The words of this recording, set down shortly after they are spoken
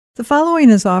The following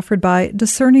is offered by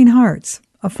Discerning Hearts,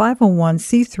 a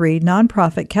 501c3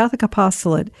 nonprofit Catholic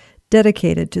apostolate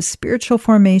dedicated to spiritual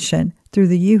formation through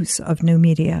the use of new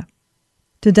media.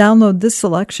 To download this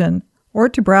selection, or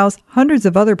to browse hundreds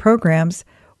of other programs,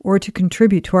 or to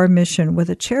contribute to our mission with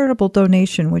a charitable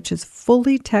donation which is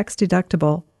fully tax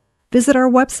deductible, visit our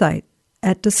website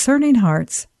at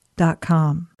discerninghearts.com.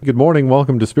 Good morning.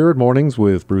 Welcome to Spirit Mornings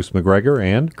with Bruce McGregor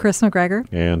and Chris McGregor.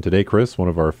 And today, Chris, one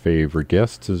of our favorite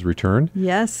guests, has returned.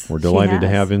 Yes, we're delighted to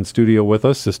have in studio with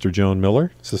us Sister Joan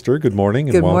Mueller. Sister, good morning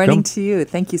and welcome. Good morning to you.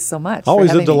 Thank you so much.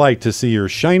 Always a delight to see your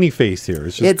shiny face here.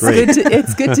 It's just great.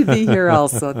 It's good to be here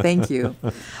also. Thank you.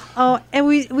 Oh, and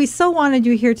we so wanted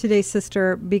you here today,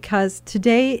 Sister, because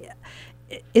today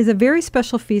is a very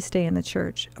special feast day in the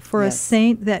church for a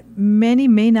saint that many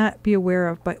may not be aware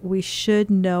of, but we should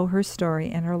know her story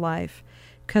and her life,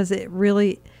 because it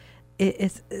really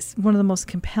it's one of the most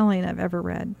compelling I've ever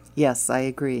read. Yes, I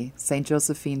agree. Saint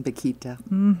Josephine Bakhita.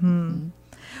 Mm-hmm.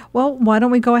 Well, why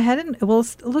don't we go ahead and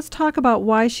let's talk about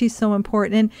why she's so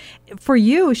important. And for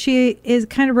you, she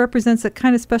kind of represents a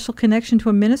kind of special connection to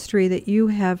a ministry that you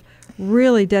have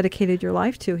really dedicated your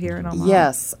life to here in Omaha.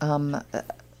 Yes.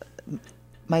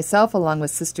 Myself, along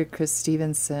with Sister Chris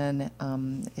Stevenson,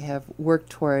 have worked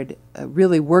toward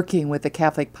really working with the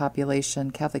Catholic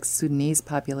population, Catholic Sudanese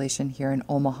population here in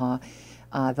Omaha,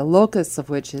 the locus of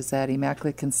which is at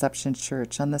Immaculate Conception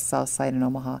Church on the south side in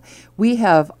Omaha. We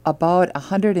have about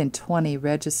 120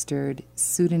 registered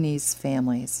Sudanese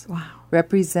families. Wow.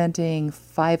 Representing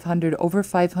over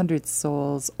 500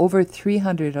 souls. Over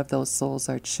 300 of those souls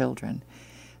are children.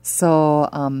 So,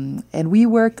 and we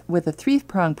work with a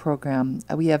three-pronged program.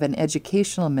 We have an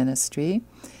educational ministry,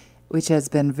 which has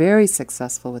been very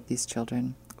successful with these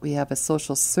children. We have a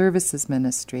social services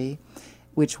ministry,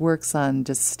 which works on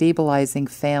just stabilizing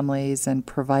families and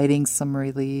providing some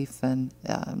relief, and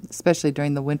especially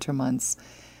during the winter months,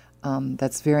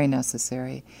 that's very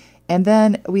necessary. And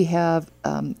then we have,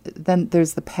 then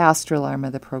there's the pastoral arm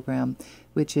of the program,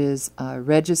 which is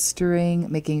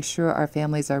registering, making sure our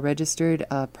families are registered,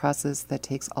 a process that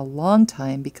takes a long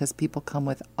time because people come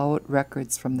without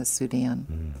records from the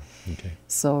Sudan. Okay.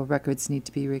 So records need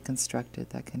to be reconstructed,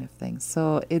 that kind of thing.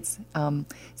 So it's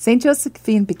St.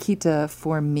 Josephine Bakhita,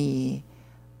 for me,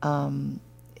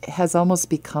 has almost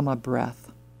become a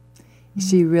breath.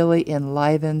 She really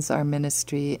enlivens our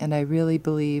ministry, and I really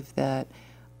believe that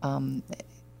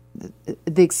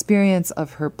the experience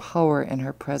of her power and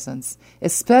her presence,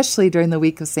 especially during the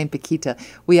week of St. Bakhita.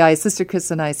 Sister Chris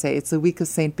and I say, it's the week of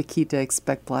St. Bakhita,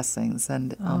 expect blessings.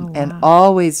 And and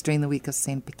always during the week of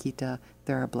St. Bakhita,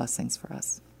 there are blessings for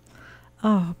us.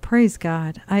 Oh, praise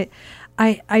God.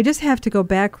 I just have to go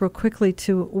back real quickly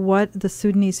to what the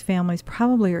Sudanese families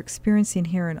probably are experiencing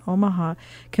here in Omaha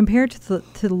compared to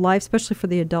the life, especially for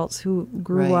the adults who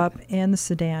grew up in the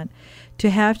Sudan,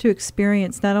 to have to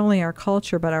experience not only our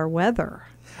culture but our weather.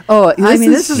 Oh,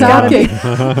 this is shocking.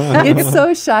 It's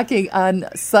so shocking. On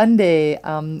Sunday,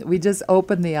 we just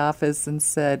opened the office and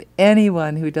said,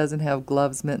 anyone who doesn't have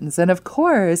gloves, mittens, and of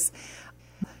course,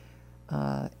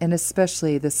 and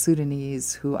especially the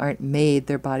Sudanese who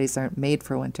their bodies aren't made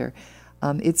for winter,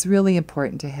 it's really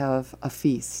important to have a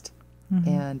feast. Mm-hmm.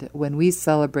 And when we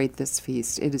celebrate this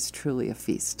feast, it is truly a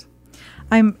feast.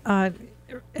 I'm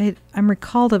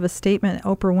recalled of a statement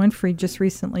Oprah Winfrey just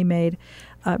recently made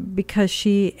because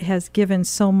she has given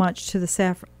so much to the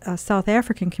South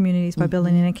African communities by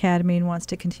building an academy and wants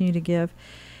to continue to give.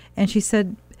 And she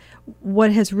said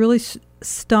what has really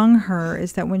stung her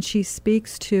is that when she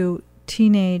speaks to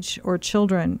teenage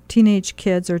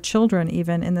kids or children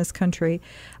even in this country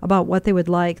about what they would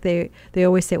like, they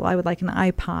always say, well, I would like an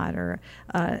iPod or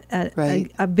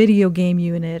a video game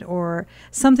unit or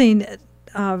something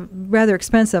rather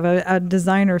expensive, a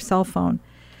designer cell phone.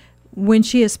 When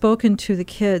she has spoken to the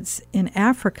kids in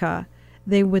Africa,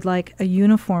 they would like a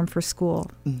uniform for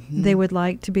school. Mm-hmm. They would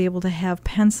like to be able to have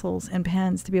pencils and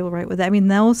pens to be able to write with. I mean,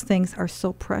 those things are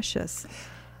so precious.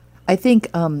 I think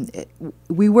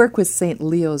we work with St.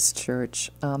 Leo's Church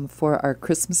for our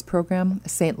Christmas program.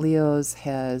 St. Leo's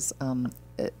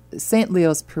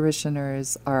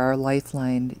parishioners are our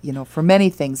lifeline, for many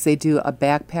things. They do a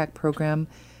backpack program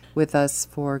with us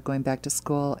for going back to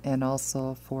school, and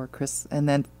also for and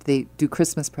then they do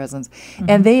Christmas presents. Mm-hmm.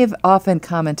 And they've often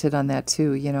commented on that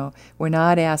too. We're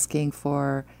not asking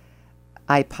for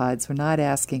iPods, we're not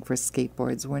asking for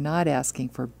skateboards, we're not asking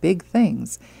for big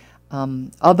things.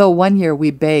 Although one year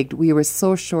we were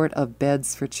so short of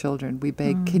beds for children. We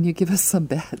begged, can you give us some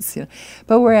beds?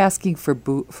 But we're asking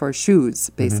for shoes,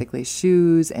 basically,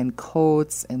 shoes and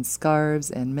coats and scarves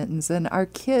and mittens. And our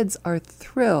kids are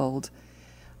thrilled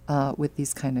with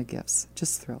these kind of gifts.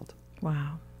 Just thrilled.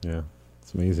 Wow. Yeah,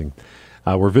 it's amazing.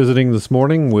 We're visiting this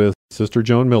morning with Sister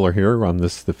Joan Mueller here on the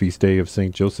feast day of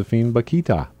St. Josephine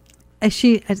Bakhita.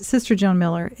 Sister Joan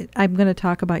Mueller, I'm going to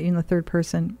talk about you in the third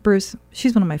person. Bruce,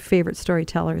 she's one of my favorite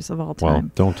storytellers of all time.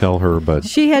 Well, don't tell her, but...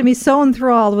 She had me so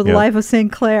enthralled with the life of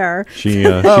St. Clair.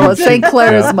 St.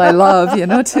 Clair is my love,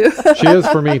 too. She is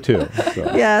for me, too.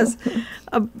 So. Yes.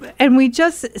 And we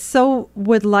just so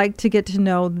would like to get to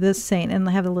know this saint and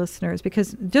have the listeners,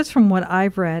 because just from what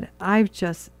I've read,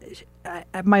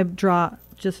 my jaw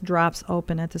just drops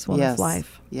open at this woman's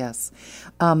life. Yes.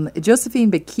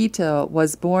 Josephine Bakhita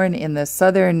was born in the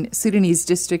southern Sudanese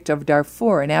district of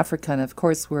Darfur in Africa. And of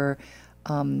course, where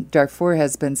Darfur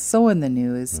has been so in the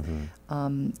news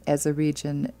as a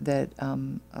region that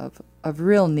of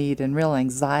real need and real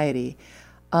anxiety.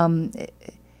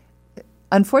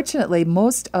 Unfortunately,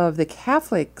 most of the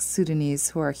Catholic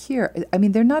Sudanese who are here,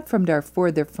 they're not from Darfur,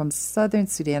 they're from southern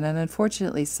Sudan. And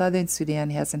unfortunately, southern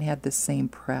Sudan hasn't had the same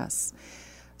press.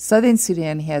 Southern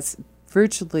Sudan has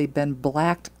virtually been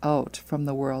blacked out from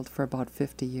the world for about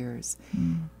 50 years.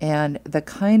 And the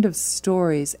kind of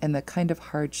stories and the kind of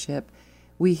hardship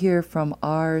we hear from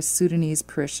our Sudanese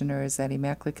parishioners at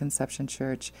Immaculate Conception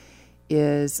Church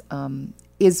is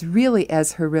really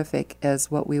as horrific as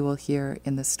what we will hear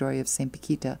in the story of St.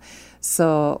 Bakhita.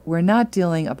 So we're not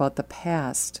dealing about the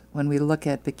past when we look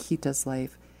at Bakhita's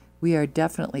life. We are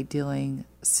definitely dealing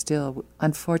still,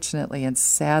 unfortunately and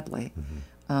sadly,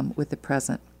 with the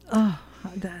present. Oh,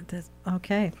 that's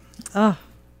okay. Oh.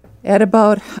 At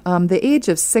about the age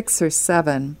of 6 or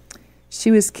 7,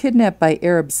 she was kidnapped by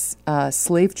Arab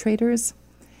slave traders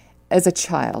as a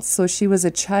child. So she was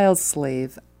a child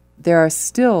slave. There are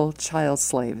still child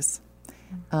slaves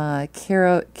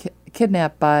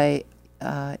kidnapped by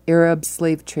Arab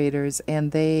slave traders,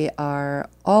 and they are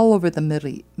all over the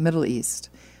Middle East,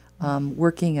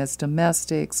 working as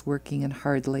domestics, working in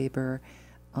hard labor,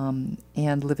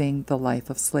 and living the life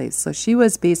of slaves. So she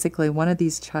was basically one of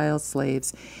these child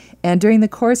slaves, and during the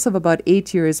course of about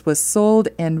 8 years was sold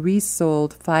and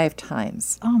resold 5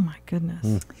 times. Oh, my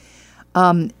goodness.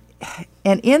 And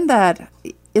in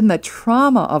the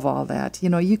trauma of all that,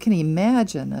 you can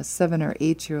imagine a 7 or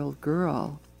 8 year old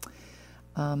girl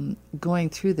going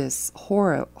through this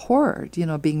horror,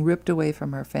 being ripped away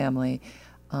from her family,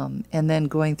 and then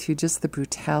going through just the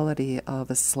brutality of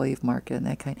a slave market and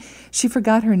that kind. She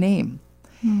forgot her name,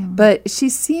 but she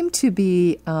seemed to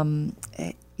be,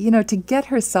 to get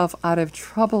herself out of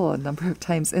trouble a number of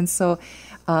times. And so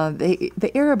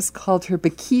the Arabs called her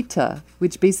Bakhita,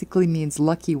 which basically means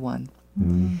lucky one.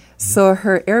 So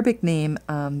her Arabic name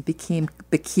became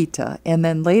Bakhita, and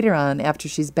then later on, after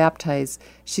she's baptized,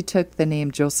 she took the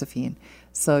name Josephine.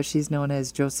 So she's known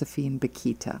as Josephine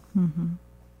Bakhita.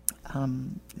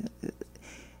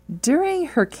 During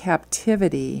her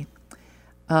captivity,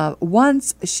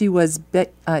 once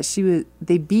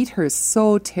they beat her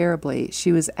so terribly,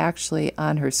 she was actually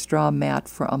on her straw mat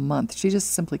for a month. She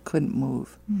just simply couldn't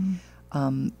move.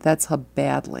 That's how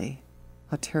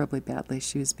terribly badly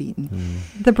she was beaten.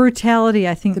 The brutality,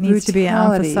 I think, needs to be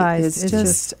emphasized. It's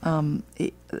just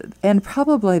and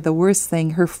probably the worst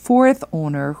thing, her fourth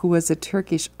owner, who was a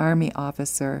Turkish army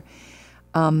officer,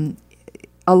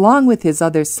 along with his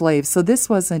other slaves, so this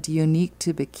wasn't unique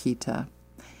to Bakhita,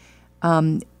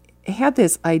 had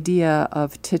this idea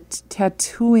of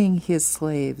tattooing his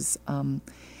slaves.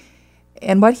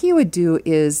 And what he would do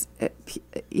is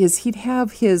he'd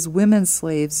have his women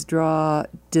slaves draw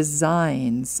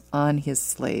designs on his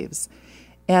slaves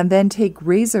and then take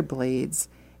razor blades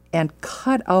and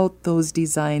cut out those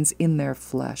designs in their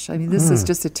flesh. This is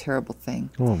just a terrible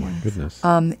thing. Oh, my goodness.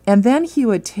 And then they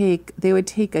would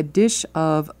take a dish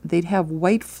they'd have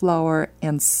white flour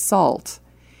and salt,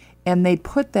 and they'd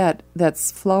put that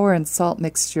flour and salt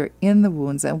mixture in the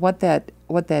wounds, and what that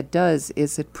does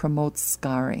is it promotes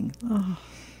scarring. Oh.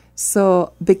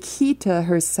 So Bakhita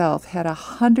herself had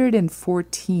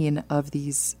 114 of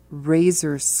these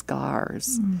razor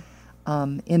scars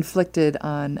inflicted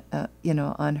on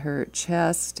her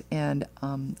chest and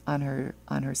on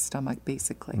her stomach,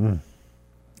 basically.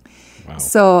 Wow.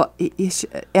 So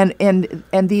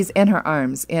and these in her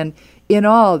arms, and in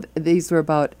all these were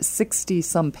about 60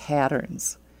 some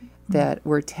patterns that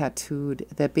were tattooed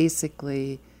that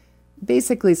basically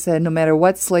said no matter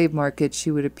what slave market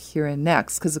she would appear in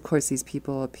next, because of course these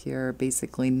people appear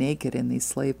basically naked in these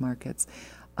slave markets,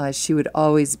 she would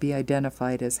always be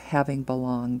identified as having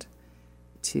belonged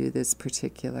to this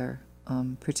particular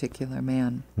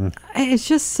man. It's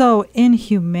just so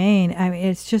inhumane.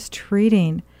 It's just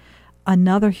treating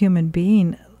another human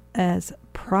being as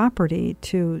property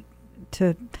to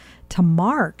to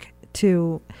mark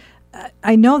to.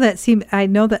 I know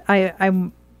that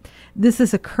I'm. This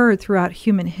has occurred throughout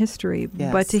human history,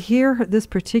 Yes. but to hear this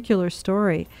particular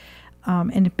story,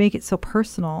 and to make it so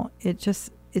personal, it's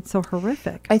so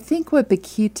horrific. I think what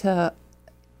Bakhita,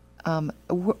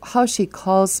 how she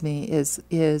calls me is,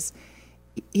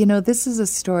 this is a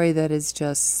story that is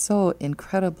just so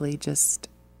incredibly just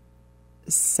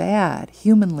sad,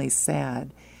 humanly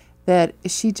sad, that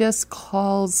she just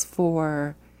calls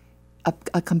for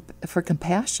for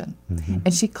compassion,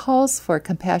 and she calls for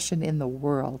compassion in the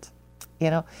world.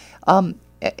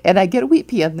 And I get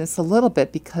weepy on this a little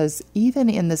bit because even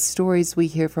in the stories we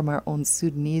hear from our own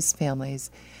Sudanese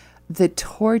families, the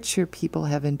torture people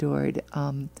have endured,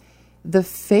 the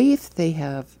faith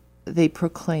they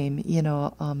proclaim,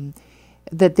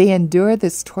 that they endure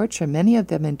this torture. Many of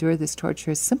them endure this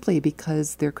torture simply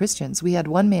because they're Christians. We had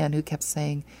one man who kept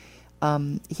saying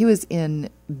he was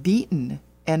beaten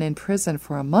and in prison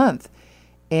for a month.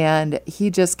 And he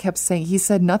just kept saying, he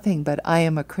said nothing but, I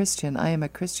am a Christian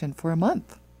for a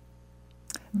month.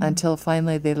 Until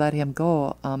finally they let him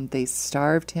go. They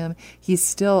starved him.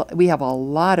 We have a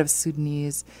lot of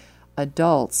Sudanese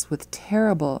adults with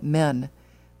terrible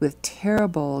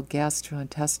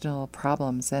gastrointestinal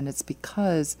problems. And it's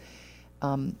because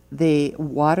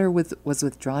water was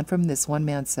withdrawn from this. One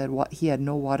man said he had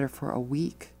no water for a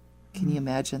week. Can you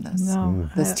imagine this? No.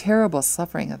 This terrible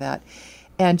suffering of that.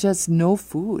 And just no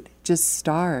food, just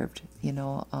starved,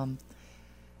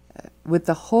 with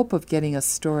the hope of getting a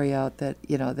story out that,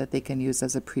 that they can use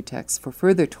as a pretext for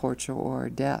further torture or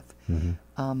death.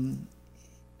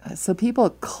 So people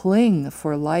cling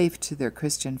for life to their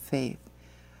Christian faith.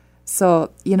 So,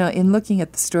 in looking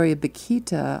at the story of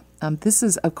Bakhita, this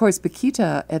is, of course,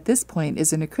 Bakhita at this point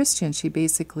isn't a Christian. She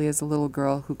basically is a little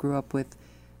girl who grew up with,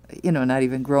 not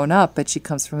even grown up, but she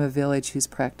comes from a village who's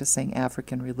practicing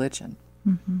African religion.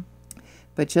 Mm-hmm.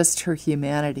 But just her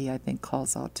humanity, I think,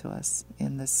 calls out to us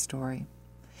in this story.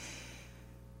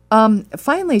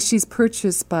 Finally, she's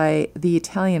purchased by the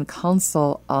Italian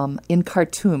consul in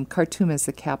Khartoum. Khartoum is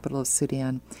the capital of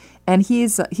Sudan. And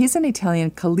he's an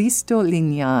Italian, Callisto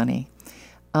Lignani.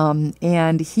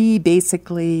 And he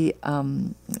basically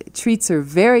treats her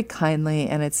very kindly,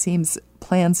 and it seems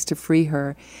plans to free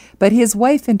her. But his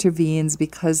wife intervenes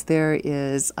because there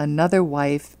is another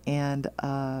wife and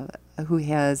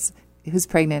who's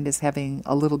pregnant, is having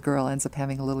a little girl, ends up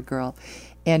having a little girl,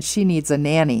 and she needs a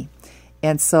nanny.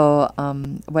 And so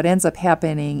what ends up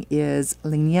happening is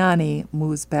Lignani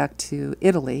moves back to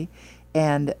Italy,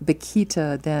 and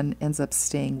Bakhita then ends up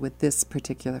staying with this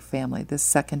particular family, this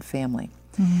second family.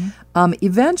 Mm-hmm.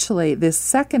 Eventually, this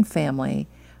second family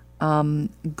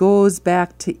goes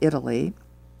back to Italy,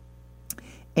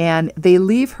 and they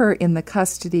leave her in the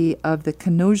custody of the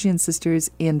Canosian sisters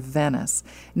in Venice.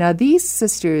 Now, these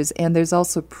sisters, and there's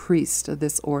also priests of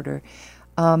this order,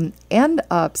 end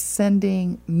up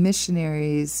sending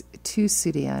missionaries to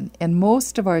Sudan. And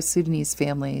most of our Sudanese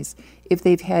families, if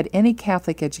they've had any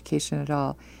Catholic education at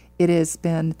all, it has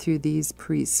been through these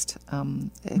priests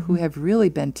who have really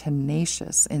been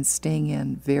tenacious in staying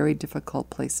in very difficult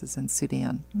places in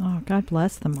Sudan. Oh, God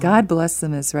bless them all. God bless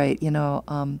them is right.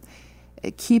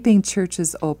 Keeping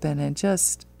churches open and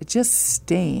just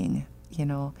staying,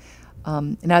 Now,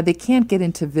 they can't get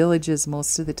into villages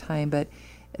most of the time, but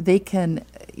they can,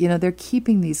 they're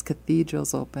keeping these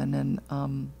cathedrals open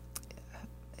and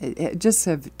just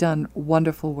have done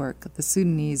wonderful work. The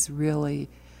Sudanese really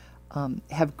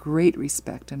have great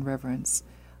respect and reverence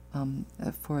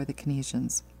for the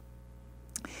Canisians.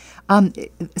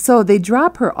 So they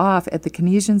drop her off at the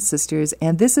Canisian sisters,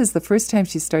 and this is the first time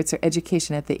she starts her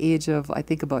education at the age of, I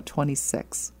think, about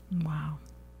 26. Wow.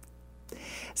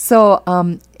 So,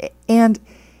 and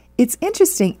it's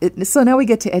interesting. So now we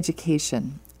get to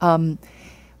education.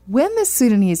 When the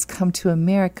Sudanese come to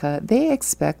America, they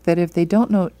expect that if they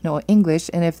don't know English,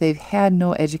 and if they've had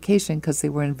no education because they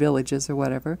were in villages or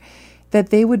whatever, that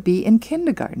they would be in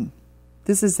kindergarten.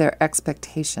 This is their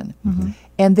expectation. Mm-hmm.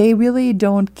 And they really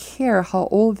don't care how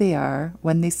old they are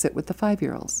when they sit with the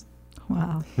 5-year-olds.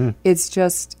 Wow. It's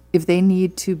just, if they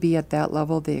need to be at that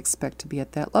level, they expect to be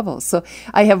at that level. So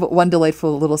I have one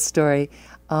delightful little story.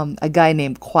 A guy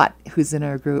named Quat, who's in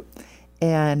our group,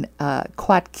 and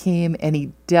Quat came and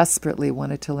he desperately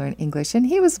wanted to learn English. And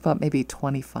he was about maybe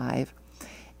 25.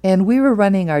 And we were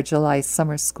running our July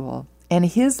summer school. And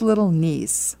his little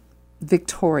niece,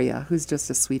 Victoria, who's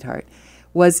just a sweetheart,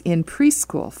 was in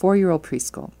preschool, 4-year-old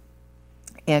preschool.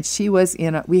 And she was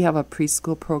we have a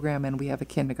preschool program and we have a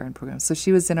kindergarten program. So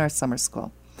she was in our summer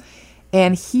school.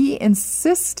 And he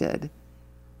insisted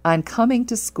on coming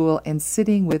to school and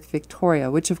sitting with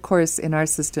Victoria, which of course in our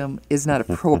system is not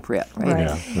appropriate,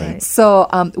 right? Right. So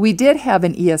we did have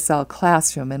an ESL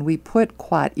classroom, and we put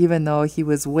Quat, even though he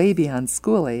was way beyond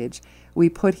school age, we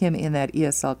put him in that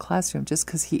ESL classroom just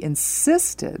because he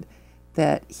insisted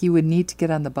that he would need to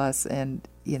get on the bus and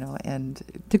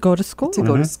to go to school. To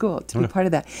go to school, to be part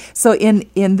of that. So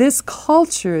in this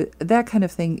culture, that kind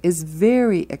of thing is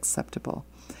very acceptable.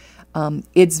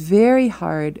 It's very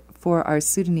hard for our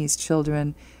Sudanese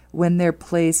children when they're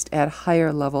placed at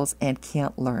higher levels and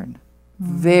can't learn.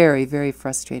 Very, very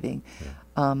frustrating.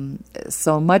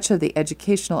 So much of the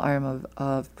educational arm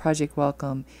of Project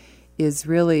Welcome is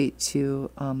really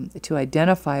to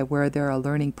identify where there are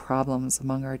learning problems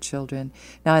among our children.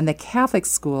 Now, in the Catholic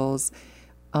schools,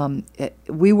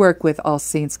 we work with All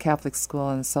Saints Catholic School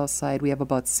on the south side. We have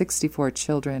about 64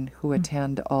 children who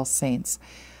attend All Saints.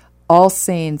 All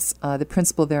Saints, the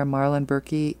principal there, Marlon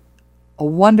Berkey, a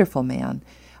wonderful man,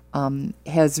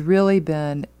 has really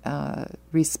been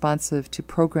responsive to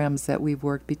programs that we've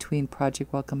worked between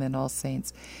Project Welcome and All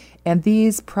Saints. And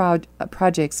these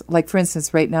projects, like for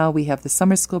instance, right now we have the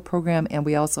summer school program, and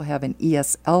we also have an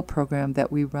ESL program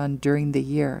that we run during the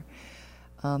year.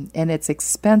 And it's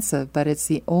expensive, but it's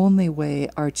the only way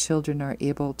our children are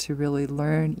able to really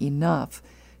learn enough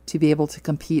to be able to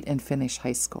compete and finish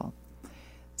high school.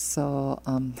 So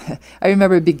I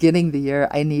remember beginning the year,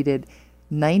 I needed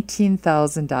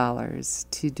 $19,000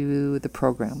 to do the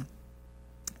program.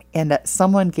 And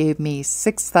someone gave me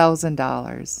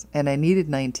 $6,000, and I needed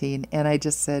 19, and I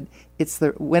just said,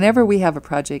 whenever we have a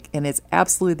project and it's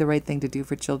absolutely the right thing to do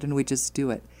for children, we just do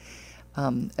it.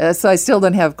 So I still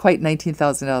don't have quite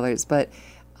 $19,000, but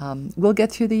we'll get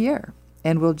through the year,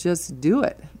 and we'll just do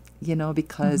it,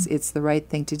 because it's the right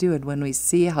thing to do. And when we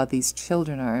see how these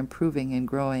children are improving and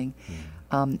growing,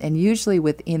 and usually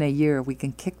within a year, we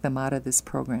can kick them out of this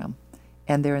program,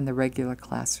 and they're in the regular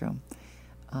classroom.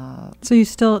 So do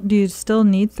you still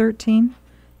need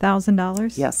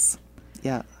 $13,000? Yes.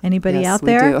 Yeah. Anybody out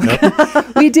there? We do.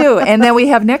 We do. And then we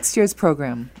have next year's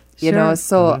program.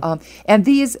 So and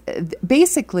these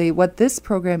basically what this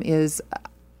program is,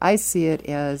 I see it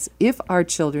as we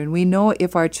know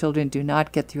if our children do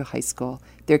not get through high school,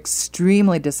 they're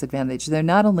extremely disadvantaged. They're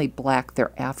not only black,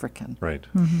 they're African. Right.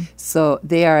 So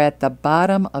they are at the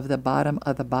bottom of the bottom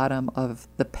of the bottom of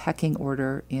the pecking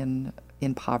order in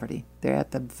poverty. They're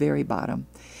at the very bottom.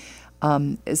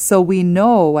 So we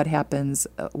know what happens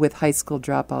with high school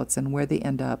dropouts and where they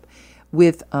end up.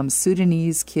 With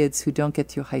Sudanese kids who don't get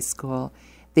through high school,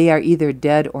 they are either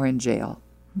dead or in jail.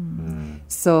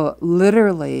 So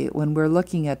literally, when we're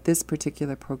looking at this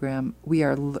particular program,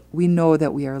 we know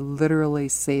that we are literally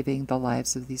saving the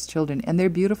lives of these children, and they're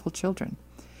beautiful children.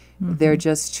 They're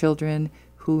just children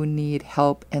who need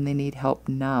help, and they need help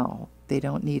now. They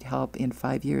don't need help in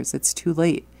 5 years. It's too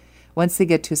late. Once they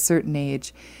get to a certain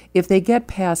age, if they get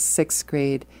past 6th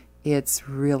grade, it's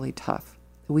really tough.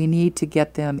 We need to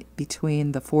get them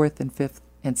between the 4th and 5th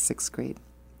and 6th grade.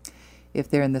 If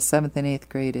they're in the 7th and 8th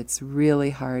grade, it's really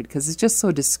hard because it's just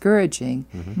so discouraging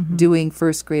doing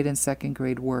 1st grade and 2nd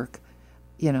grade work,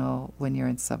 when you're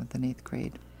in 7th and 8th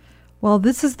grade. Well,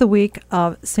 this is the week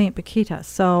of St. Bakhita,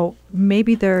 so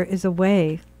maybe there is a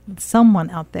way someone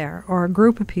out there or a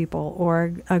group of people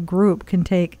or a group can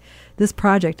take this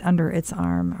project under its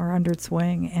arm or under its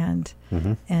wing and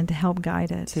help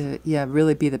guide it. To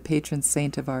really be the patron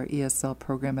saint of our ESL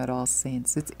program at All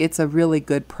Saints. It's a really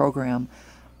good program,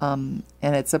 and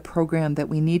it's a program that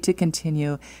we need to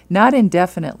continue, not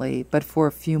indefinitely, but for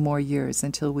a few more years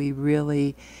until we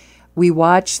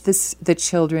watch the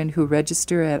children who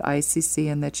register at ICC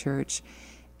in the church.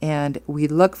 And we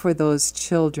look for those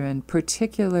children,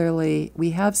 particularly, we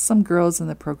have some girls in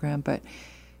the program, but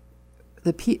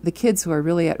the kids who are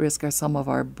really at risk are some of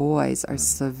our boys are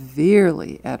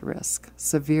severely at risk,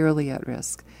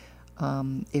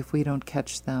 if we don't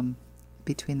catch them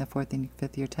between the 4th and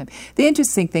 5th year time. The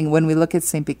interesting thing, when we look at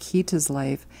St. Bakhita's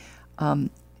life,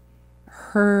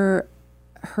 her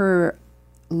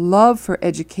love for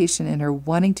education and her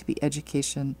wanting to be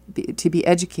educated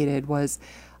was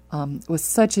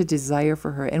such a desire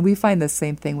for her. And we find the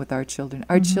same thing with our children.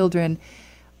 Our children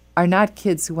are not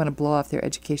kids who want to blow off their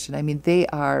education. I mean, they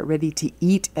are ready to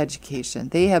eat education.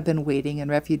 They have been waiting in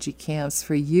refugee camps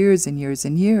for years and years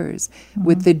and years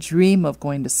with the dream of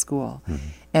going to school.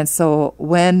 And so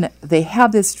when they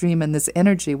have this dream and this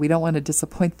energy, we don't want to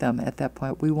disappoint them at that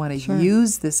point. We want to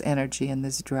use this energy and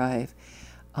this drive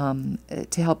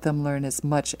to help them learn as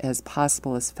much as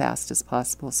possible, as fast as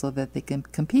possible, so that they can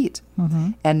compete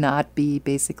and not be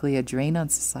basically a drain on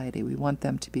society. We want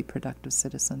them to be productive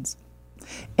citizens.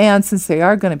 And since they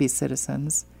are going to be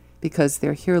citizens, because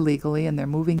they're here legally and they're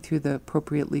moving through the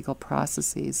appropriate legal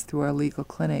processes through our legal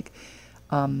clinic,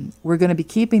 we're going to be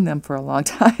keeping them for a long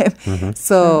time. Mm-hmm.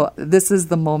 So this is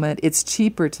the moment. It's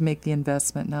cheaper to make the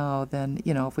investment now than,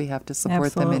 if we have to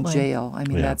support them in jail. I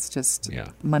mean, that's just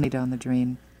money down the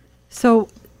drain. So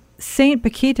Saint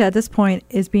Bakhita at this point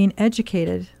is being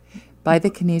educated by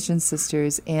the Canesian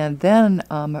sisters, and then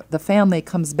the family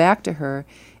comes back to her,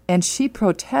 and she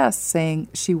protests, saying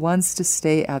she wants to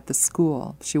stay at the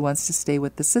school. She wants to stay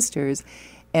with the sisters,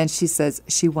 and she says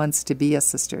she wants to be a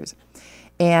sister.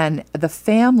 And the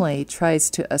family tries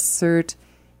to assert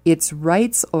its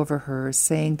rights over her,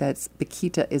 saying that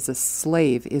Bakhita is a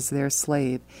slave, is their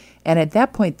slave. And at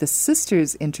that point, the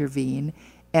sisters intervene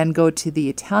and go to the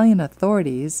Italian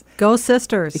authorities. Go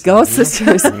sisters. Go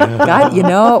sisters.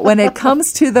 God, when it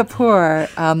comes to the poor,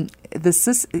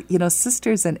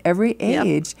 sisters in every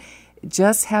age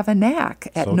just have a knack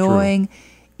at knowing,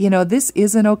 this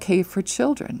isn't okay for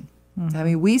children. Mm-hmm. I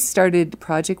mean, we started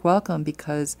Project Welcome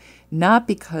I'm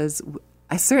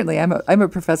a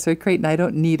professor at Creighton. I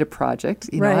don't need a project.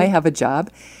 I have a job.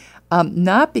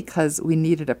 Not because we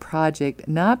needed a project,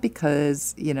 not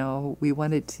because, we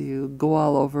wanted to go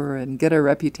all over and get a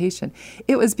reputation.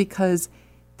 It was because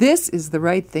this is the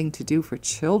right thing to do for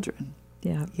children.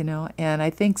 Yeah. And I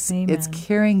think Amen. It's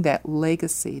carrying that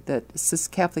legacy that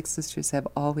Catholic sisters have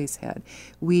always had.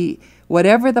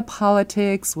 Whatever the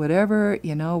politics, whatever,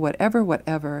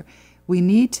 we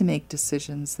need to make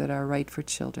decisions that are right for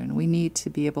children. We need to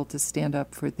be able to stand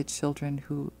up for the children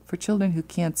who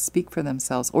can't speak for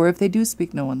themselves, or if they do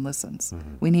speak, no one listens.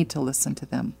 Mm-hmm. We need to listen to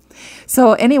them.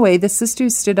 So anyway, the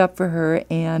sisters stood up for her,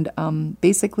 and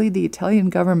basically the Italian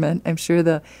government, I'm sure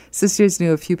the sisters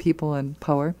knew a few people in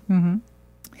power. Mm-hmm.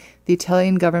 The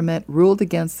Italian government ruled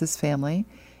against this family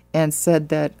and said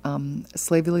that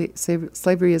slavery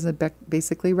isn't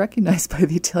basically recognized by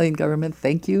the Italian government.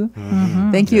 Thank you.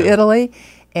 Mm-hmm. Thank you, Italy.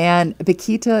 And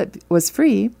Bakhita was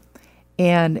free,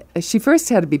 and she first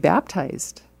had to be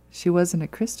baptized. She wasn't a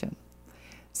Christian.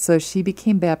 So she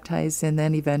became baptized, and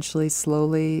then eventually,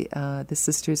 slowly, the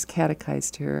sisters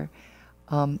catechized her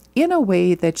in a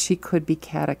way that she could be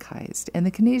catechized. And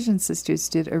the Canesian sisters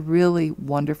did a really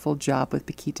wonderful job with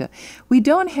Bakhita. We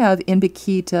don't have in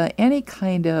Bakhita any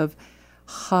kind of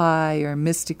high or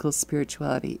mystical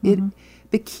spirituality. Mm-hmm.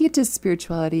 Bakhita's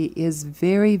spirituality is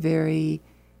very, very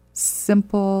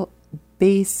simple,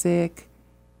 basic,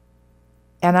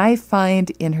 and I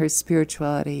find in her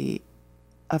spirituality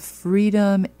a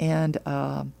freedom and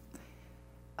a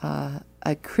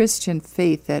Christian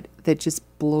faith that just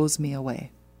blows me away.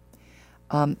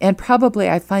 And probably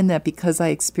I find that because I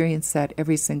experience that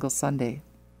every single Sunday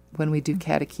when we do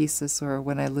catechesis or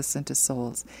when I listen to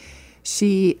souls.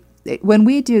 When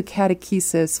we do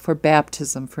catechesis for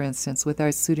baptism, for instance, with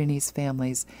our Sudanese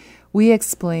families, we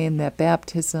explain that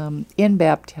in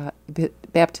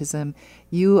baptism,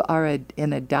 you are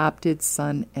an adopted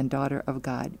son and daughter of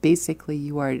God. Basically,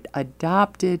 you are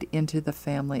adopted into the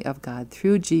family of God.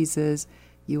 Through Jesus,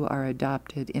 you are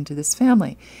adopted into this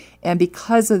family. And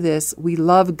because of this, we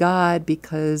love God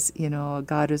because,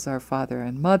 God is our father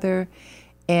and mother.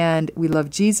 And we love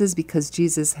Jesus because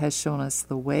Jesus has shown us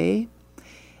the way.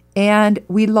 And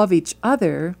we love each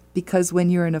other because when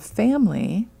you're in a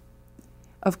family,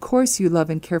 of course you love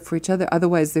and care for each other.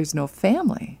 Otherwise, there's no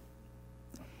family.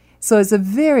 So it's a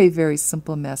very, very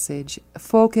simple message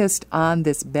focused on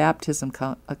this baptism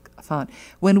font.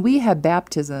 When we have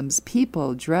baptisms,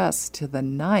 people dress to the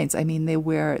nines. I mean, they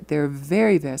wear their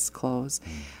very best clothes.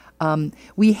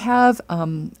 We have,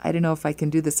 I don't know if I can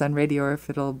do this on radio or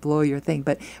if it'll blow your thing,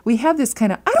 but we have this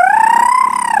kind of,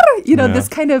 this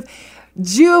kind of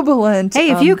jubilant.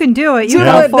 Hey, if you can do it, you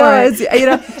go for it.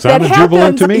 Sounded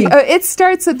jubilant to me. It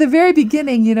starts at the very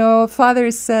beginning.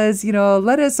 Father says,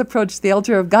 let us approach the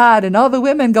altar of God, and all the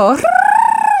women go,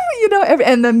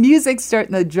 and the music starts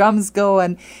and the drums go,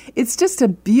 and it's just a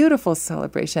beautiful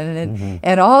celebration.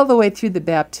 And all the way through the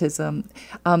baptism,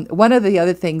 one of the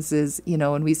other things is,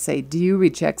 when we say, do you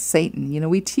reject Satan?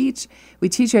 We teach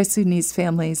our Sudanese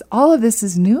families, all of this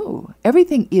is new.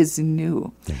 Everything is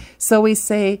new. Yeah. So we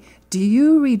say, do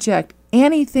you reject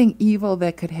anything evil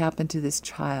that could happen to this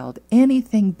child,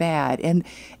 anything bad? And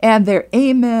their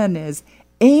amen is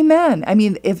amen. I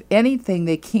mean, if anything,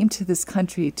 they came to this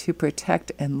country to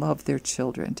protect and love their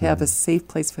children, to have a safe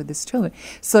place for these children.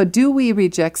 So do we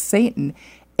reject Satan?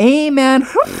 Amen.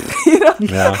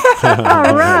 Yeah.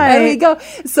 All right. And we go.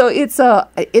 So it's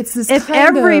this. If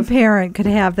kind every of, parent could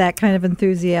have that kind of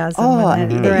enthusiasm,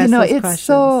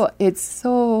 it's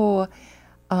so.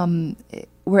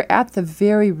 we're at the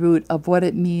very root of what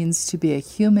it means to be a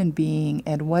human being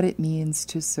and what it means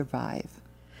to survive.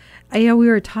 Yeah, we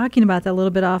were talking about that a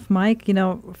little bit off mic.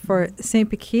 For Saint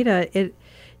Bakhita,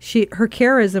 her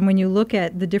charism. When you look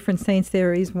at the different saints,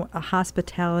 there is a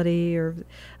hospitality or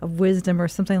of wisdom or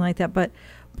something like that. But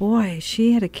boy,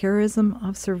 she had a charism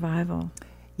of survival.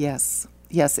 Yes,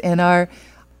 and our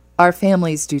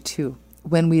families do too.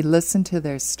 When we listen to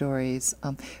their stories,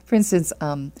 for instance,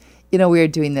 we are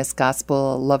doing this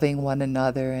gospel, loving one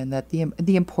another, and that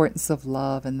the importance of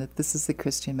love, and that this is the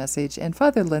Christian message. And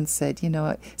Father Lynn said,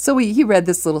 so he read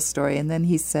this little story, and then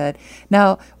he said,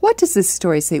 now, what does this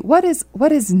story say? What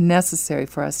is necessary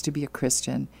for us to be a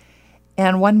Christian?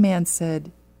 And one man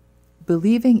said,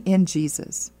 believing in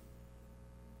Jesus.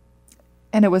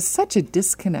 And it was such a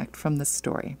disconnect from the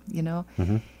story,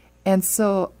 Mm-hmm. And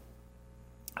so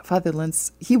Father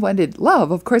Lentz, he wanted love,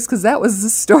 of course, because that was the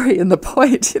story and the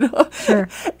point, Sure.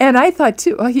 And I thought,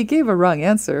 too, he gave a wrong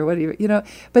answer.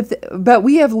 But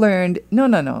we have learned,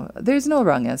 no, there's no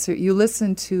wrong answer. You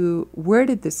listen to, where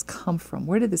did this come from?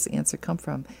 Where did this answer come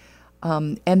from?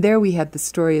 And there we had the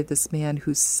story of this man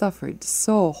who suffered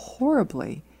so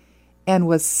horribly and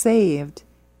was saved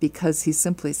because he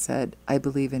simply said, I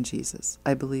believe in Jesus.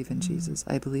 I believe in Jesus.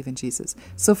 I believe in Jesus.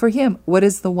 So for him, what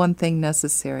is the one thing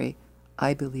necessary?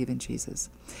 I believe in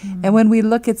Jesus. And when we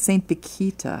look at Saint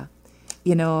Bakhita,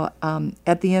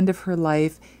 at the end of her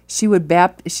life, she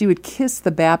would kiss the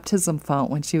baptism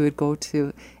font when she would go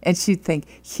to, and she'd think,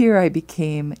 here I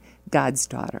became God's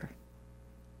daughter.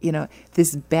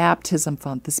 This baptism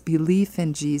font, this belief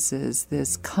in Jesus,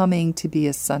 this coming to be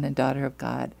a son and daughter of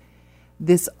God,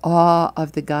 this awe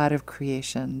of the God of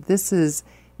creation. This is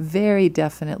very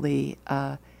definitely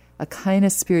a kind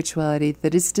of spirituality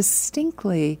that is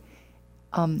distinctly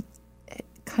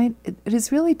it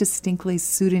is really distinctly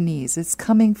Sudanese. It's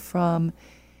coming from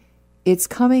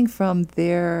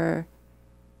their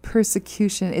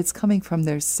persecution. It's coming from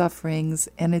their sufferings,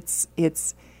 and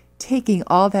it's taking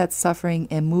all that suffering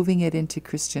and moving it into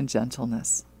Christian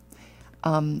gentleness.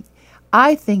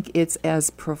 I think it's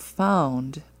as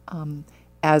profound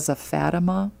as a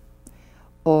Fatima,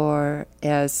 or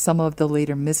as some of the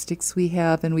later mystics we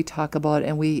have and we talk about,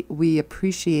 and we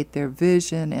appreciate their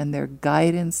vision and their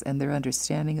guidance and their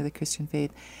understanding of the Christian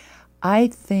faith. I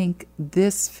think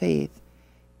this faith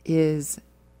is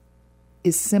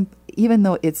simple, even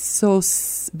though it's so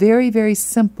very, very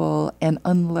simple and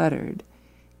unlettered.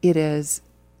 It is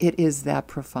that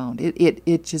profound.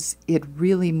 It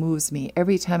really moves me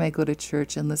every time I go to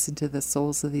church and listen to the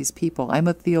souls of these people. I'm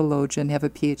a theologian, have a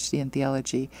PhD in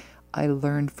theology. I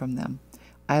learned from them.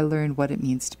 I learned what it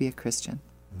means to be a Christian.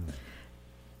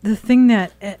 The thing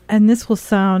that, and this will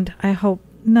sound, I hope,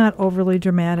 not overly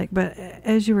dramatic, but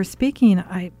as you were speaking,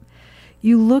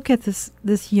 you look at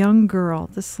this young girl,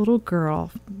 this little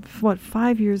girl,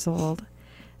 5 years old,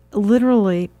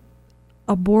 literally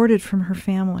aborted from her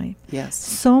family. Yes.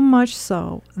 So much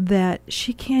so that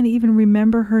she can't even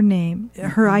remember her name,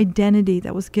 her identity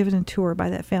that was given to her by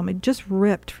that family, just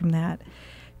ripped from that.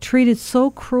 Treated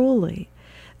so cruelly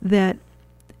that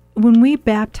when we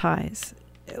baptize,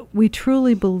 we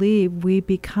truly believe we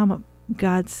become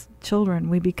God's children.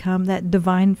 We become that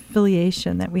divine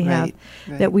filiation that we have,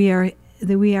 right. that we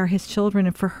are His children.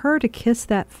 And for her to kiss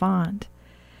that font,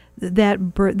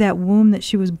 that womb that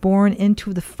she was born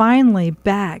into, finally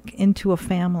back into a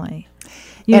family.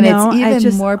 It's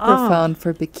even more profound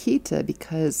for Bakhita,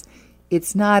 because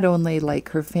it's not only like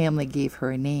her family gave her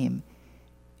a name.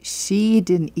 She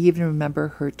didn't even remember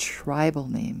her tribal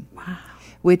name. Wow.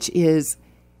 Which is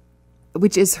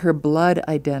her blood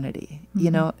identity,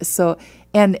 So,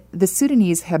 and the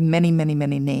Sudanese have many, many,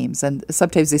 many names, and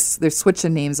sometimes they're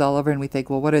switching names all over, and we think,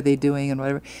 well, what are they doing and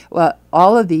whatever. Well,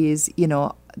 all of these,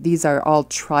 these are all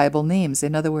tribal names.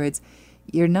 In other words,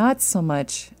 you're not so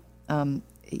much thought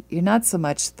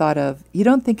of. You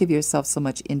don't think of yourself so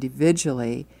much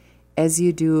individually as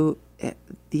you do.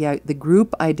 The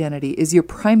group identity is your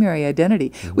primary identity.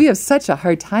 Mm-hmm. We have such a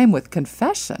hard time with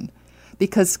confession,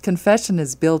 because confession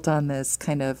is built on this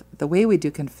kind of, the way we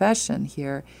do confession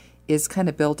here is kind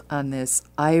of built on this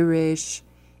Irish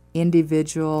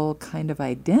individual kind of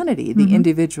identity, the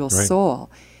individual soul.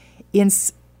 In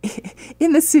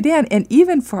the Sudan, and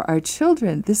even for our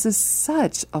children, this is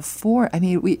such a foreign. I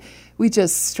mean, we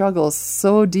just struggle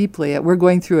so deeply. We're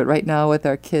going through it right now with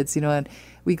our kids, and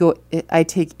I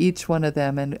take each one of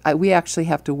them, and we actually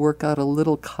have to work out a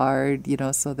little card,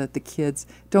 so that the kids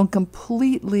don't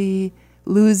completely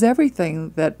lose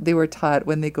everything that they were taught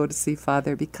when they go to see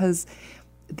Father, because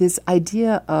this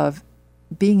idea of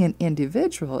being an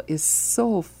individual is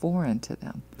so foreign to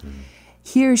them.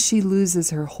 Here she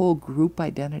loses her whole group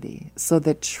identity. So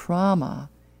the trauma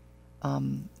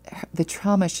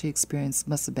she experienced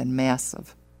must have been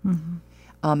massive.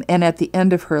 And at the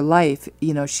end of her life,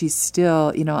 she's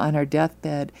still, on her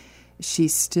deathbed, she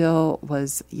still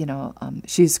was,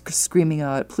 she's screaming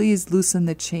out, please loosen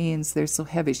the chains, they're so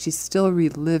heavy. She's still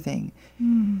reliving.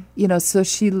 So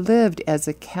she lived as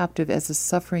a captive, as a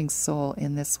suffering soul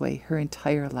in this way her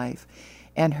entire life.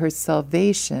 And her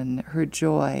salvation, her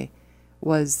joy,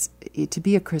 was to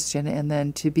be a Christian and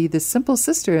then to be the simple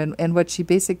sister. And what she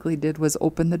basically did was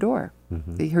open the door.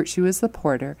 She was the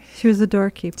porter. She was the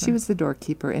doorkeeper. She was the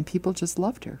doorkeeper, and people just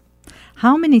loved her.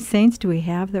 How many saints do we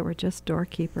have that were just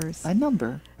doorkeepers? A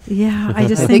number. Yeah, I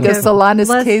just think of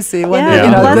Solanus Casey, one good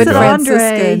Blessed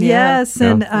Franciscan. Andre, yes,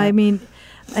 and I mean,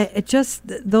 it just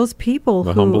those people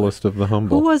the humblest of the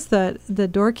humble. Who was the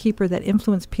doorkeeper that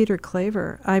influenced Peter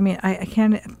Claver? I mean, I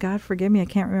can't. God forgive me, I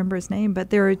can't remember his name, but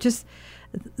there were just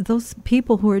those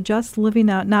people who are just living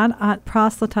out, not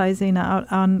proselytizing out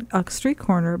on a street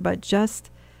corner, but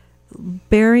just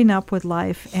bearing up with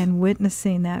life and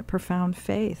witnessing that profound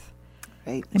faith.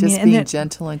 Right, just being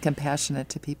gentle and compassionate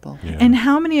to people. Yeah. And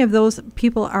how many of those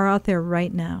people are out there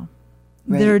right now?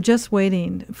 Right. They're just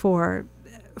waiting for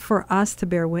us to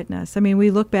bear witness. I mean, we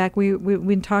look back, we've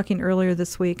been talking earlier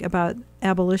this week about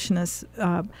abolitionists,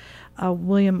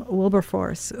 William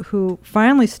Wilberforce, who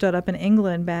finally stood up in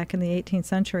England back in the 18th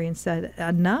century and said,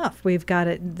 enough, we've got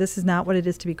it, this is not what it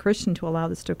is to be Christian to allow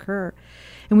this to occur.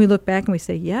 And we look back and we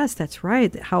say, yes, that's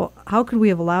right. How could we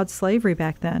have allowed slavery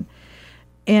back then?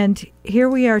 And here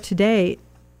we are today.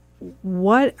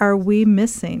 What are we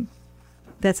missing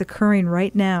that's occurring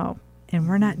right now, and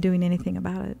we're not doing anything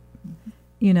about it?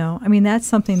 I mean, that's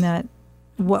something that,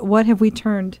 what have we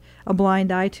turned a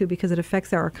blind eye to because it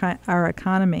affects our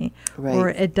economy, right. or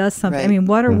it does something? Right. I mean,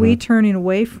 what are we turning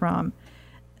away from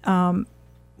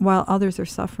while others are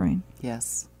suffering?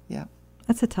 Yes, yeah.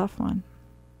 That's a tough one.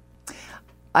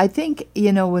 I think,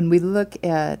 when we look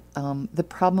at the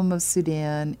problem of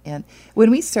Sudan, and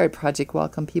when we started Project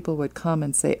Welcome, people would come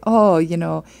and say,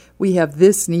 oh, we have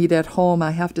this need at home.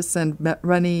 I have to send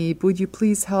money. Would you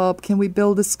please help? Can we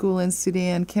build a school in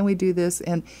Sudan? Can we do this?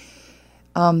 And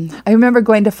I remember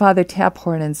going to Father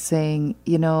Taphorn and saying,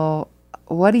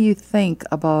 what do you think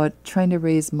about trying to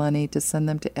raise money to send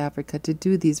them to Africa to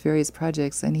do these various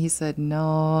projects? And he said,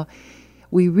 no,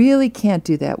 we really can't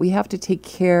do that. We have to take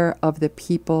care of the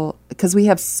people because we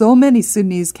have so many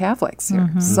Sudanese Catholics here,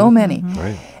 so many.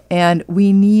 Right. And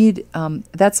we need,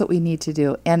 that's what we need to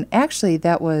do. And actually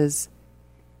that was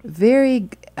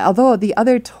although the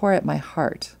other tore at my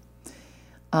heart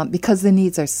because the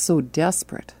needs are so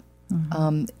desperate.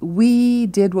 We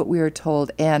did what we were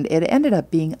told, and it ended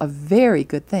up being a very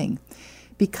good thing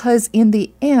because in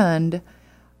the end,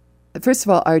 first of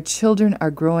all, our children are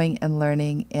growing and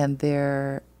learning, and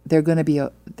they're going to be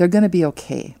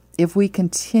okay if we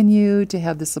continue to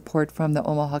have the support from the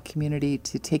Omaha community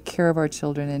to take care of our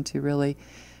children and to really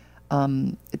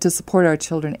to support our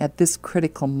children at this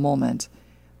critical moment.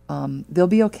 They'll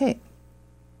be okay.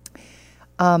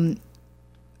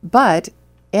 But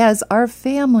as our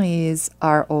families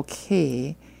are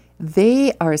okay,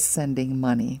 they are sending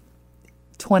money,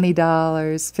 $20,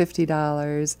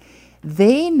 $50.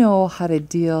 They know how to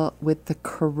deal with the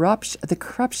corruption. The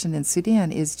corruption in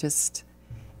Sudan is just,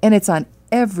 and it's on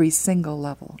every single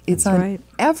level. It's That's on right.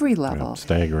 every level. Yeah,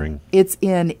 staggering. It's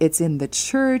in the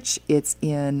church. It's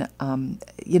in,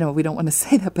 we don't want to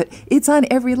say that, but it's on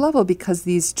every level because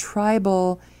these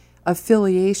tribal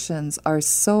affiliations are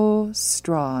so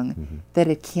strong that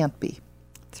it can't be.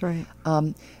 That's right.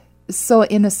 So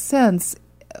in a sense,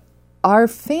 our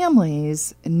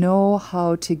families know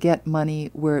how to get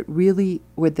money where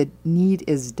the need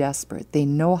is desperate. They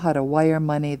know how to wire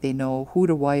money. They know who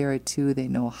to wire it to. They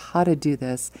know how to do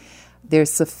this. They're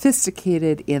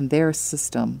sophisticated in their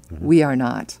system. We are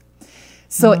not.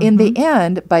 So in the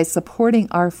end, by supporting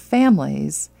our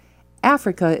families,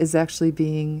 Africa is actually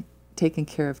being taken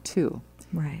care of too,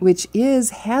 Right. which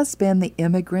has been the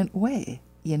immigrant way.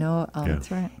 That's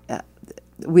right.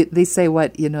 They say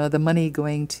the money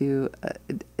going to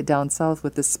down south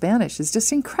with the Spanish is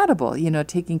just incredible,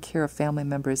 taking care of family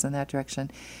members in that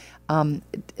direction.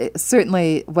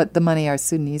 Certainly what the money our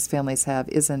Sudanese families have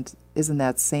isn't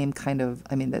that same kind of,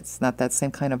 that's not that same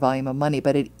kind of volume of money,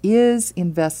 but it is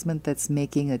investment that's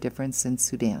making a difference in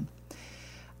Sudan.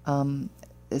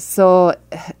 So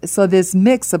this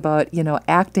mix about,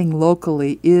 acting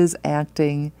locally is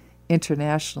acting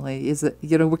internationally, is that,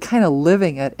 we're kind of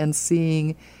living it and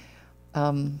seeing,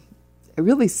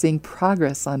 really seeing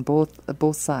progress on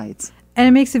both sides. And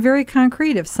it makes it very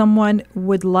concrete. If someone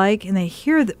would like, and they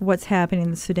hear what's happening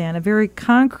in Sudan, a very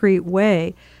concrete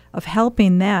way of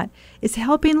helping that is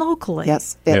helping locally.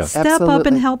 Yes, Step absolutely. up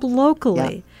and help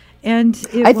locally. Yeah. And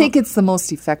I think it's the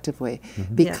most effective way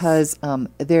because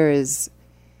there is,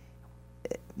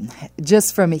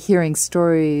 just from hearing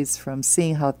stories, from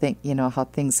seeing how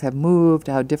things have moved,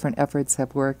 how different efforts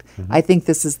have worked, I think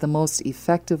this is the most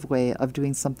effective way of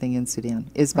doing something in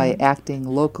Sudan, is by acting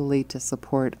locally to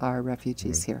support our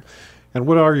refugees here. And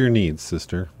what are your needs,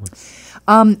 Sister?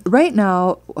 Right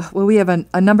now, well, we have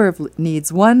a number of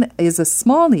needs. One is a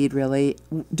small need, really.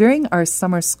 During our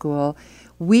summer school,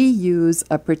 we use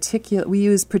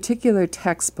particular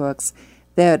textbooks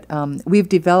that we've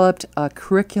developed a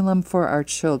curriculum for our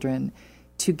children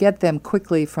to get them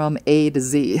quickly from A to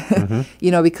Z.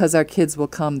 Because our kids will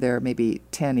come, they're maybe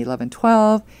 10, 11,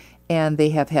 12, and they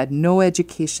have had no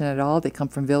education at all. They come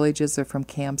from villages or from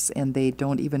camps, and they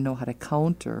don't even know how to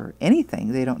count or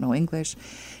anything. They don't know English.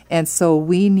 And so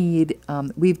we've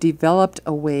developed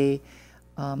a way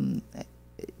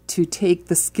to take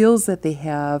the skills that they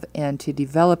have and to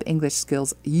develop English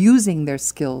skills using their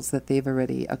skills that they've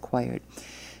already acquired.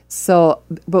 So,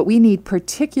 but we need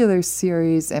particular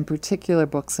series and particular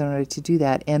books in order to do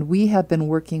that. And we have been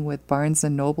working with Barnes &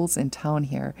 Nobles in town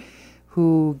here,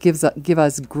 who give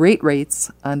us great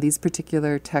rates on these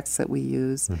particular texts that we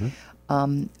use.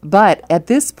 But at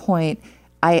this point,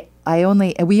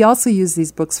 we also use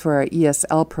these books for our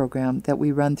ESL program that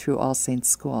we run through All Saints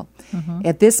School.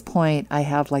 At this point, I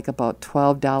have like about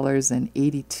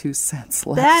 $12.82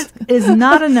 left. that is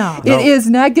not enough. It is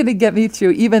not going to get me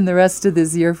through even the rest of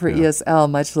this year for ESL,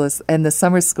 much less, and the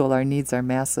summer school, our needs are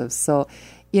massive. So,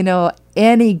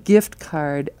 any gift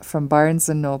card from Barnes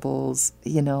and Nobles,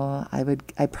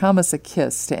 I promise a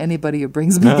kiss to anybody who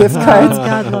brings me gift cards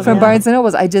from Barnes and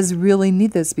Nobles. I just really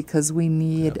need this because we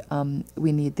need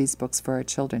these books for our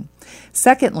children.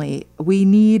 Secondly, we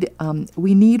need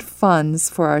funds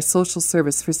for our social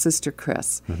service for Sister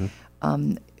Chris.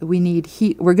 We need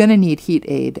heat. We're going to need heat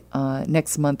aid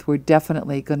next month. We're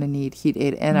definitely going to need heat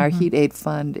aid, and our heat aid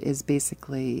fund is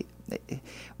basically.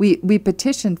 We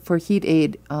petitioned for heat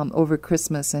aid over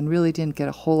Christmas and really didn't get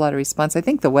a whole lot of response. I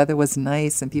think the weather was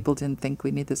nice and people didn't think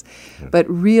we need this. But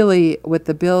really, with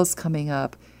the bills coming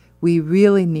up, we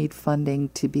really need funding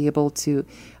to be able to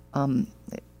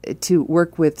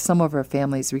work with some of our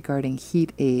families regarding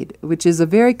heat aid, which is a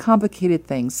very complicated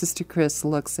thing. Sister Chris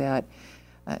looks at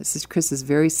Sister Chris is a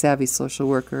very savvy social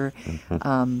worker.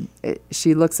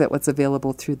 She looks at what's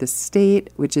available through the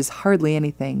state, which is hardly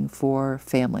anything for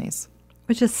families.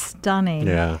 Which is stunning.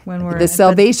 Yeah. When we're the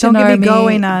Salvation Army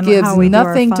gives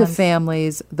nothing to funds.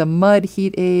 families. The mud,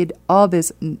 heat aid, all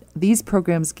this. These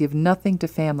programs give nothing to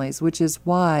families, which is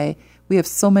why we have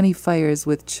so many fires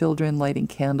with children lighting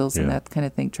candles and that kind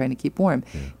of thing, trying to keep warm.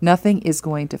 Nothing is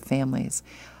going to families.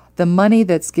 The money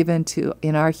that's given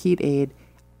in our heat aid,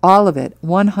 all of it,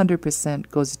 100%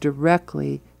 goes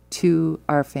directly to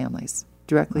our families,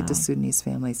 directly to Sudanese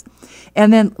families.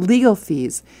 And then legal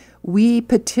fees. We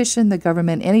petition the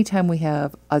government anytime we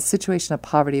have a situation of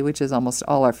poverty, which is almost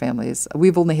all our families.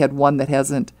 We've only had one that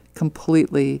hasn't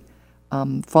completely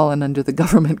fallen under the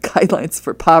government guidelines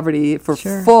for poverty for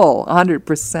full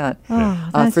 100%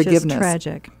 that's forgiveness. Just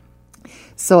tragic.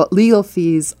 So legal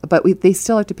fees, but they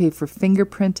still have to pay for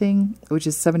fingerprinting, which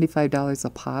is $75 a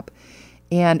pop.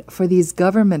 And for these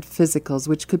government physicals,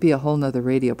 which could be a whole nother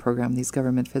radio program, these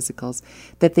government physicals,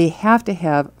 that they have to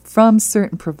have from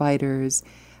certain providers,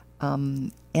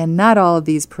 and not all of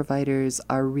these providers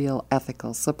are real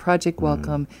ethical. So Project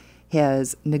Welcome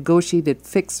has negotiated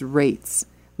fixed rates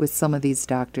with some of these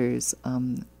doctors,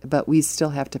 but we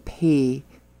still have to pay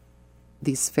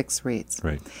these fixed rates.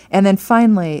 Right. And then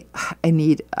finally, I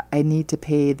need to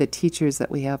pay the teachers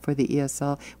that we have for the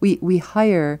ESL. We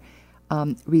hire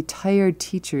retired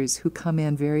teachers who come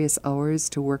in various hours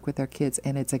to work with our kids,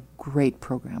 and it's a great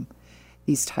program.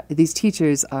 These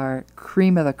teachers are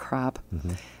cream of the crop.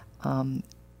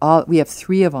 We have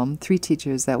three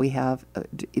teachers that we have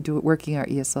working our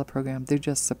ESL program. They're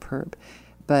just superb.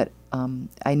 But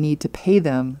I need to pay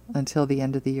them until the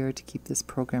end of the year to keep this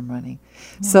program running.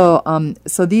 So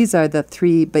these are the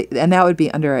three, and that would be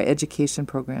under our education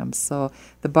program. So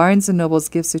the Barnes & Nobles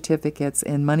gift certificates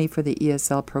and money for the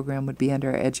ESL program would be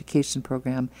under our education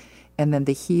program. And then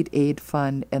the heat aid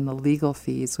fund and the legal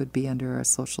fees would be under our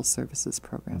social services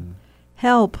program.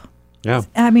 Help. Yeah.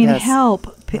 I mean, Yes. help.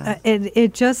 Yeah.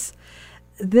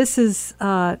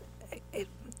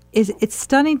 It's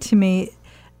stunning to me,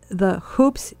 the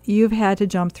hoops you've had to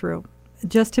jump through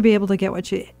just to be able to get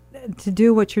what you to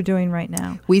do what you're doing right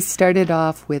now? We started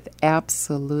off with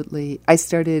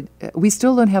we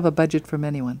still don't have a budget from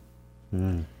anyone.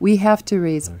 We have to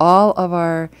raise all of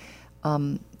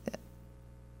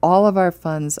our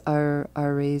funds are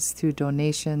raised through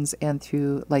donations and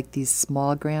through like these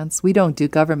small grants. We don't do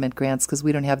government grants because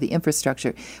we don't have the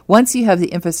infrastructure. Once you have the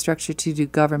infrastructure to do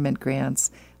government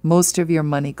grants, most of your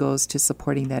money goes to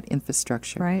supporting that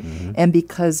infrastructure. Right. And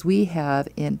because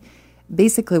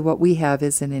basically what we have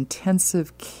is an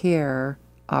intensive care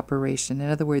operation. In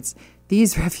other words,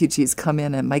 these refugees come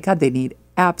in and, my God, they need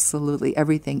absolutely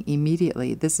everything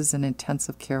immediately. This is an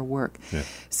intensive care work. Yeah.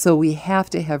 So we have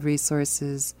to have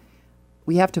resources.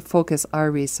 We have to focus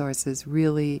our resources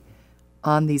really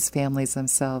on these families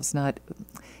themselves. Not,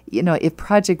 if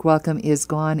Project Welcome is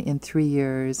gone in 3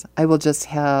 years, I will just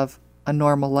have a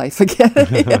normal life again.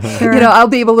 Sure. I'll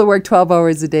be able to work 12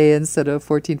 hours a day instead of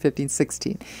 14, 15,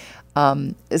 16.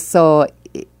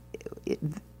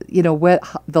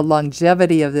 The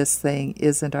longevity of this thing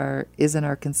isn't our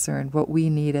concern. What we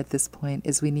need at this point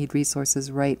is we need resources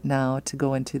right now to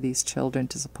go into these children,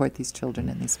 to support these children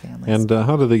and these families. And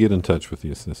how do they get in touch with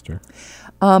you, Sister?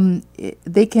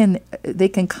 They can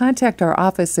contact our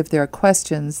office if there are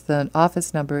questions. The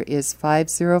office number is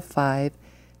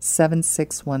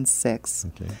 505-7616.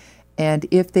 Okay. And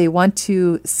if they want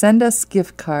to send us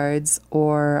gift cards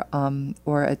or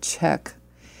a check,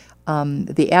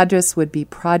 the address would be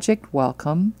Project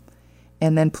Welcome,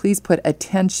 and then please put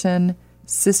attention,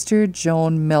 Sister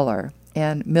Joan Mueller.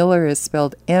 And Miller is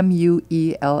spelled Mueller.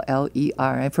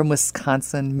 I'm from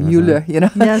Wisconsin, Mueller,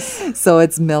 Yes. So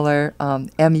it's Miller,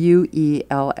 Mueller.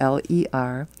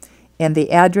 And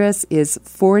the address is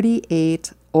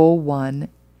 4801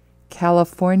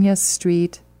 California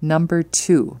Street, number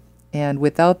 2. And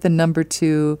without the number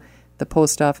 2, the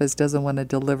post office doesn't want to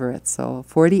deliver it. So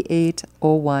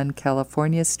 4801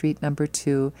 California Street, number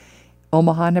 2,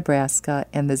 Omaha, Nebraska,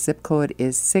 and the zip code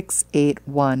is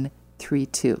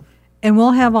 68132. And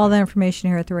we'll have all the information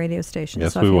here at the radio station.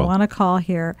 Yes, so we if you will. want to call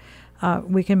here,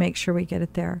 we can make sure we get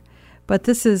it there. But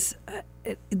this is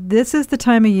the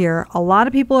time of year. A lot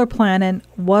of people are planning,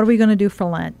 what are we going to do for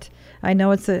Lent? I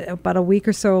know it's about a week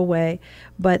or so away,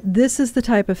 but this is the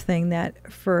type of thing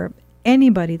that for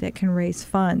anybody that can raise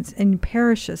funds in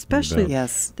parishes, especially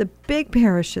the big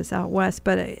parishes out west,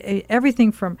 but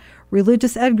everything from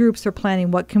religious ed groups are planning,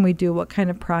 what can we do, what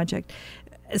kind of project.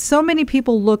 So many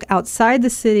people look outside the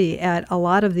city at a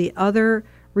lot of the other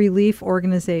relief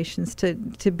organizations to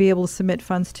be able to submit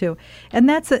funds to. And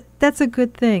that's a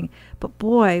good thing. But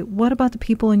boy, what about the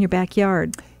people in your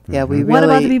backyard? Yeah, we really. What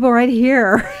about the people right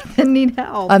here that need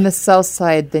help? On the south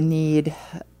side, the need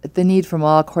from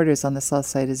all quarters on the south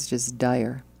side is just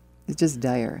dire. It's just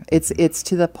dire. It's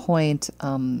to the point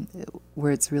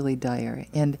where it's really dire.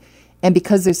 And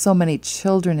because there's so many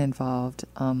children involved,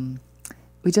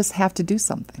 we just have to do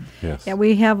something. Yes. Yeah,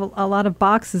 we have a lot of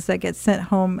boxes that get sent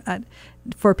home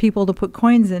for people to put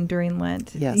coins in during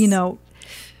Lent. Yes.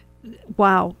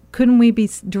 Wow, couldn't we be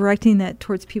directing that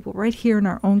towards people right here in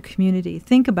our own community?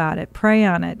 Think about it, pray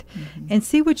on it, and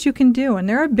see what you can do. And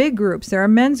there are big groups. There are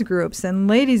men's groups and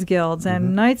ladies' guilds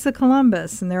and Knights of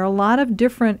Columbus. And there are a lot of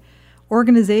different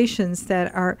organizations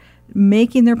that are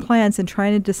making their plans and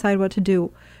trying to decide what to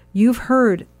do. You've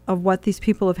heard of what these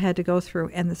people have had to go through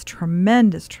and this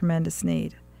tremendous, tremendous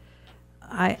need.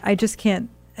 I just can't.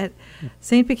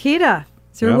 St. Pakhita,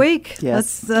 it's your week.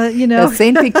 Yes. Let's,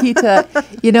 St.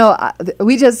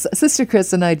 Bakhita, Sister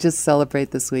Chris and I just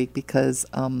celebrate this week because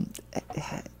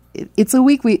it's a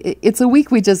week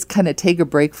we just kind of take a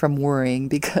break from worrying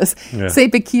because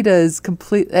St. Bakhita is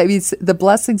complete. I mean, the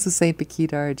blessings of St.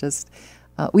 Bakhita are just.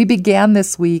 We began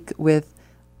this week with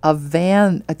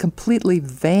a completely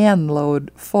van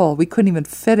load full. We couldn't even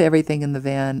fit everything in the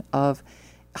van of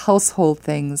household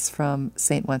things from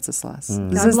St. Wenceslas.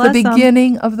 This is the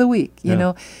beginning of the week, you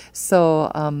know. So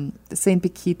St.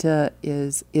 Bakhita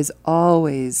is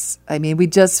always, we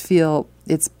just feel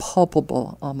it's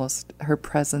palpable almost, her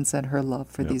presence and her love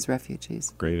for these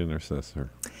refugees. Great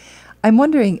intercessor. I'm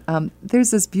wondering,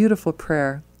 there's this beautiful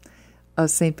prayer of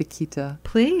St. Bakhita.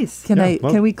 Please.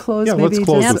 Can we close? Yeah, maybe let's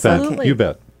close with Absolutely. that. You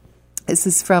bet. This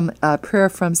is from a prayer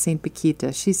from St.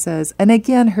 Bakhita. She says, and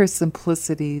again, her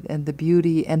simplicity and the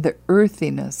beauty and the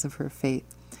earthiness of her faith.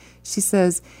 She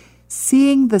says,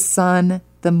 seeing the sun,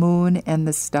 the moon, and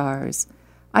the stars,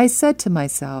 I said to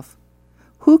myself,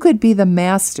 who could be the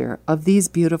master of these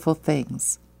beautiful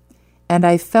things? And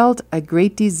I felt a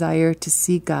great desire to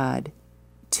see God,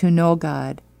 to know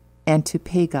God, and to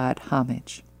pay God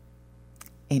homage.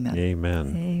 Amen.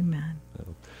 Amen. Amen.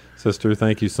 Sister,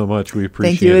 thank you so much. We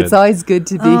appreciate it. Thank you. It's always good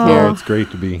to be here. It's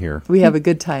great to be here. We have a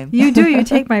good time. You do. You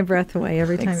take my breath away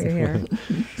every time you're here.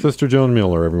 Sister Joan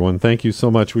Mueller, everyone, thank you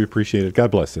so much. We appreciate it. God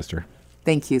bless, Sister.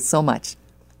 Thank you so much.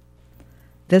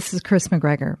 This is Chris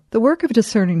McGregor. The work of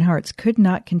Discerning Hearts could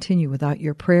not continue without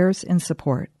your prayers and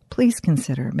support. Please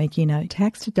consider making a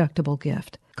tax-deductible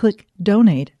gift. Click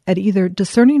Donate at either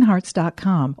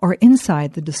discerninghearts.com or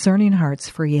inside the Discerning Hearts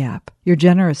free app. Your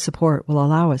generous support will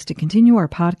allow us to continue our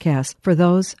podcast for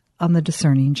those on the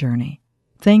discerning journey.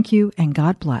 Thank you and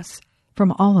God bless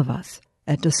from all of us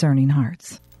at Discerning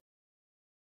Hearts.